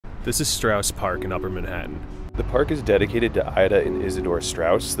This is Straus Park in Upper Manhattan. The park is dedicated to Ida and Isidore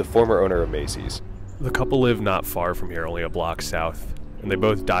Straus, the former owner of Macy's. The couple lived not far from here, only a block south, and they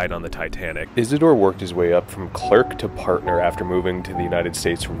both died on the Titanic. Isidore worked his way up from clerk to partner after moving to the United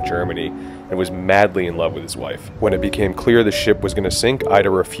States from Germany and was madly in love with his wife. When it became clear the ship was going to sink,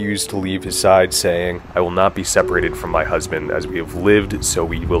 Ida refused to leave his side, saying, "I will not be separated from my husband, as we have lived, so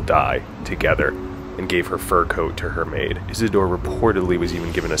we will die together," and gave her fur coat to her maid. Isidore reportedly was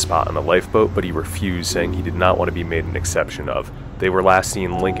even given a spot on the lifeboat, but he refused, saying he did not want to be made an exception of. They were last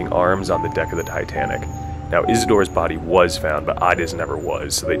seen linking arms on the deck of the Titanic. Now, Isidore's body was found, but Ida's never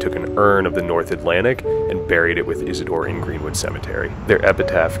was, so they took an urn of the North Atlantic and buried it with Isidore in Greenwood Cemetery. Their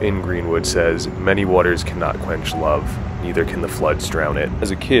epitaph in Greenwood says, "Many waters cannot quench love, neither can the floods drown it."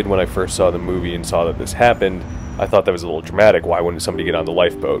 As a kid, when I first saw the movie and saw that this happened, I thought that was a little dramatic. Why wouldn't somebody get on the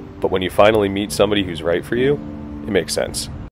lifeboat? But when you finally meet somebody who's right for you, it makes sense.